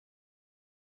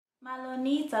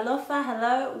Maloni, talofa,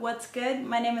 hello, what's good?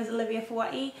 My name is Olivia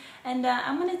Foa'i, and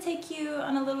I'm going to take you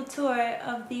on a little tour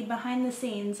of the behind the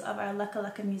scenes of our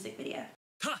Lakalaka music video.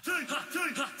 So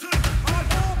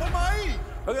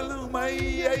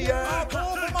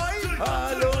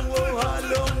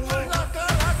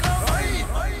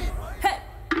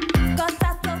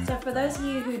for those of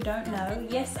you who don't know,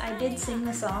 yes, I did sing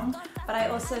the song, but I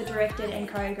also directed and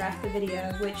choreographed the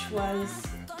video, which was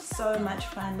so much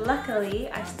fun. Luckily,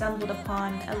 I stumbled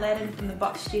upon Aladdin from the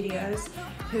Box Studios,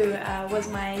 who was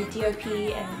my DOP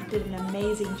and did an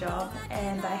amazing job,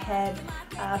 and I had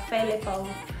Lepo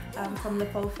from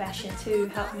Lepo Fashion to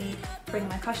help me bring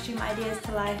my costume ideas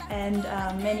to life, and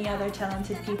many other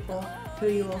talented people who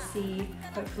you will see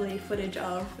hopefully footage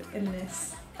of in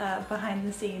this behind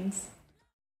the scenes.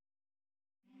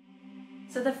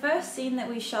 So the first scene that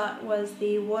we shot was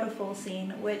the waterfall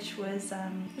scene, which was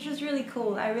really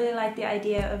cool. I really liked the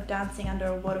idea of dancing under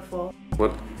a waterfall.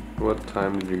 What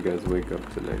time did you guys wake up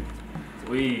today?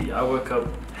 I woke up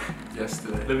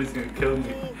yesterday. Livy's gonna kill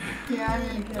me. Yeah, I'm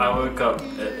gonna kill you. I woke up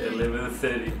at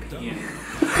 11:30 p.m.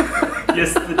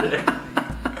 yesterday.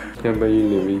 How about you,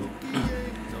 Livy?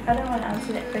 I don't want to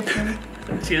answer that question.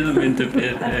 She hasn't been to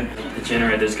bed, and the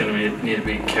generator's going to need to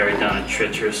be carried down a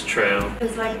treacherous trail.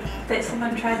 It's like that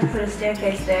someone tried to put a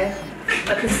staircase there,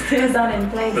 but the stairs aren't in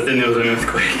place. But then there was an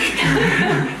earthquake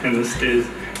and the stairs.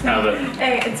 Now that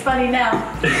hey, it's funny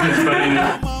now. it's funny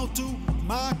now.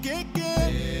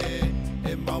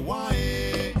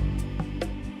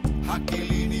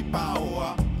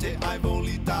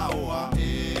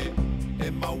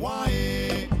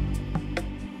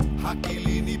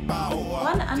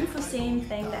 One unforeseen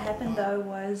thing that happened though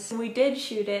was we did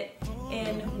shoot it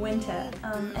in winter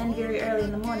and very early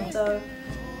in the morning, so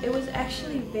it was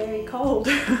actually very cold.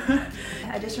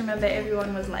 I just remember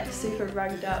everyone was like super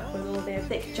rugged up with all their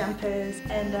thick jumpers,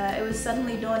 and it was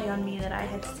suddenly dawning on me that I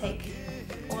had to take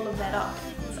all of that off.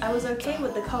 I was okay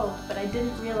with the cold, but I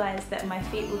didn't realize that my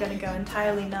feet were going to go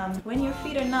entirely numb. When your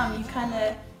feet are numb, you kind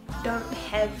of don't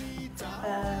have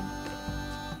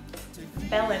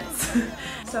balance.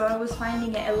 So I was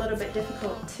finding it a little bit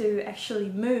difficult to actually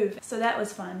move, so that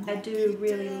was fun. I do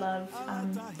really love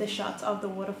the shots of the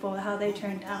waterfall, how they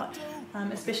turned out,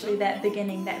 especially that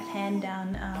beginning, that pan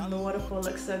down the waterfall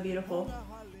looks so beautiful.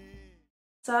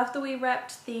 So after we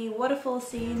wrapped the waterfall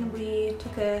scene, we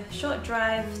took a short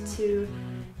drive to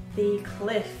the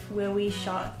cliff where we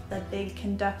shot the big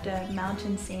conductor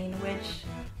mountain scene, which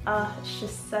it's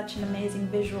just such an amazing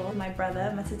visual. My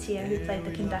brother, Matatia, who played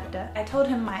the conductor, I told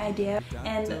him my idea,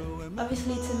 and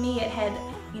obviously to me it had,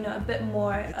 you know, a bit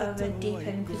more of a deep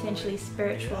and potentially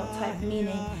spiritual type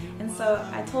meaning, and so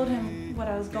I told him what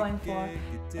I was going for,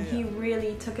 and he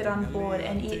really took it on board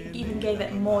and even gave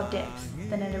it more depth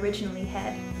than it originally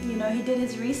had. You know, he did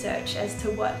his research as to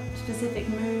what specific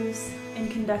moves in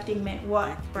conducting meant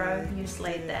what. Bro, you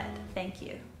slayed that. Thank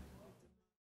you.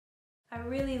 I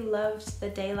really loved the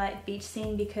daylight beach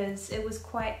scene because it was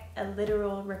quite a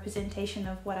literal representation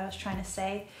of what I was trying to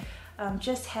say.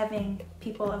 Just having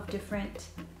people of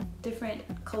different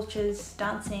cultures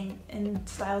dancing in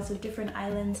styles of different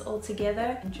islands all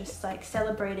together, and just like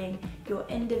celebrating your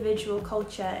individual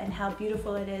culture and how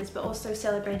beautiful it is, but also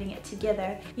celebrating it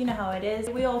together. You know how it is,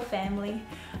 we all family,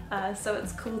 so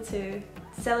it's cool to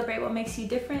celebrate what makes you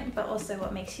different, but also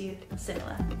what makes you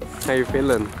similar. How you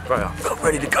feeling? Right, I'm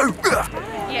ready to go!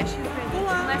 Yeah, she's ready.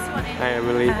 Hi,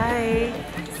 Emily. Hey.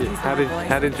 How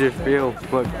did you feel?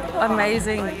 Look.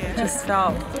 Amazing. Just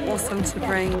felt awesome to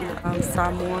bring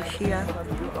Samoa here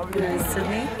in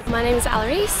Sydney. My name is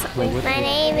Alarise. My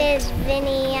name is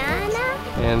Viniana.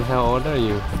 And how old are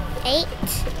you? 8.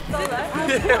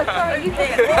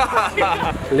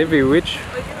 Livy, which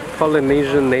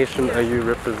Polynesian nation are you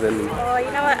representing? Oh,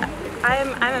 you know what?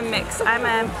 I'm a mix. I'm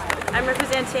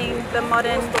representing the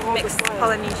modern mixed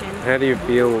Polynesian. How do you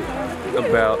feel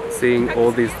about seeing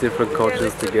all these different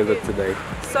cultures together today?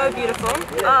 So beautiful.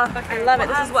 Oh, I love it.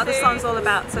 This is what the song's all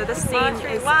about. So this scene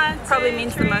probably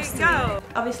means the most to me.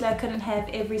 Obviously I couldn't have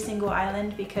every single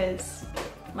island because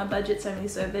my budget's only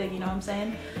so big, you know what I'm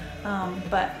saying?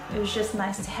 But it was just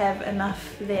nice to have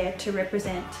enough there to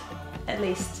represent at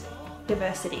least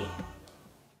diversity.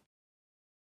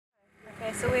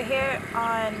 Okay, so we're here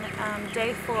on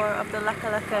day 4 of the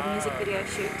Lakalaka music video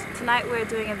shoot. Tonight we're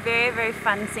doing a very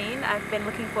fun scene. I've been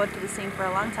looking forward to this scene for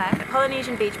a long time. A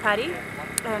Polynesian beach party,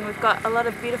 and we've got a lot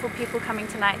of beautiful people coming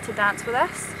tonight to dance with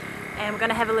us, and we're going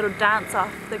to have a little dance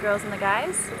off, the girls and the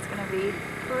guys. It's going to be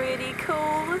pretty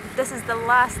cool. This is the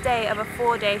last day of a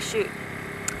 4-day shoot,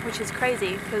 which is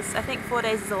crazy because I think 4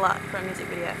 days is a lot for a music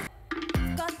video.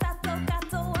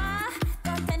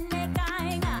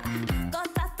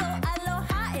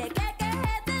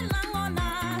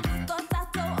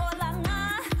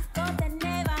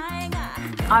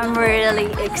 I'm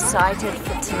really excited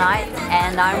for tonight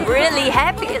and I'm really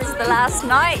happy it's the last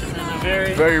night.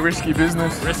 Very risky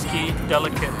business. Risky,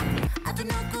 delicate.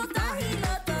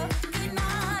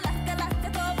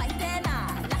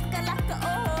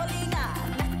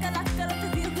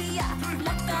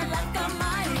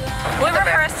 We're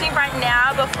rehearsing right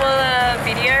now before the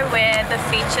video with the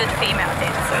featured female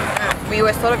dancers. We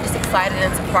were sort of just excited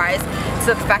and surprised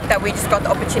to the fact that we just got the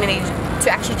opportunity to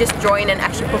actually just join and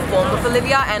actually perform with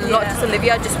Olivia, and not just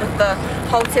Olivia, just with the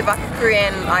whole Te Vaka crew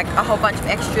and like a whole bunch of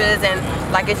extras, and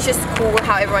like it's just cool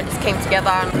how everyone just came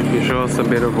together. Can you show us a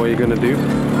bit of what you're gonna do?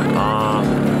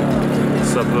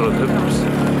 Some little dippers.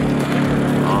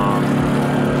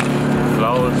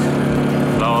 Flowers.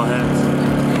 Flower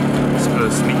hats. Just a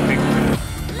sneak peek.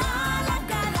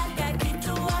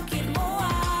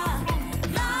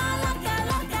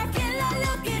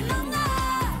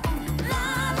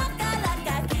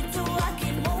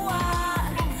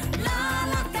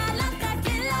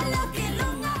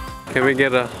 Can we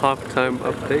get a halftime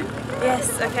update?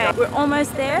 Yes, okay. We're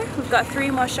almost there. We've got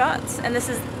 3 more shots and this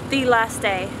is the last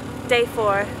day. Day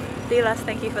 4. The last,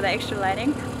 thank you for the extra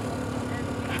lighting.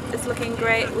 It's looking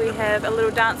great. We have a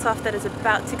little dance off that is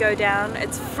about to go down.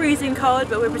 It's freezing cold,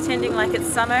 but we're pretending like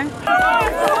it's summer.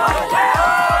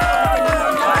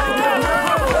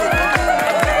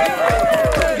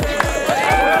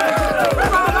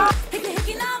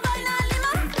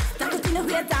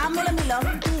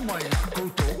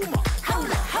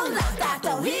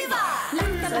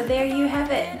 So there you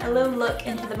have it, a little look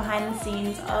into the behind the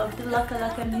scenes of the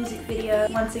Lakalaka music video.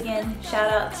 Once again, shout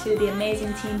out to the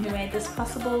amazing team who made this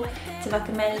possible. Te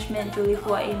Vaka management, Julie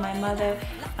Foa'i, my mother,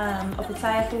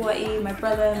 Olivia Foa'i, my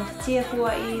brother, Olivia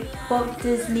Foa'i, Walt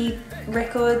GZee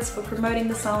Records for promoting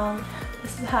the song.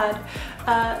 This is hard.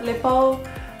 Lepo,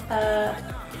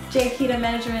 J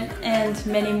management, and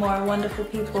many more wonderful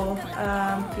people.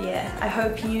 Yeah, I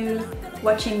hope you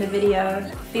watching the video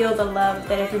feel the love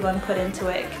that everyone put into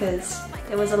it, because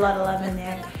there was a lot of love in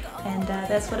there, and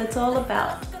that's what it's all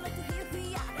about.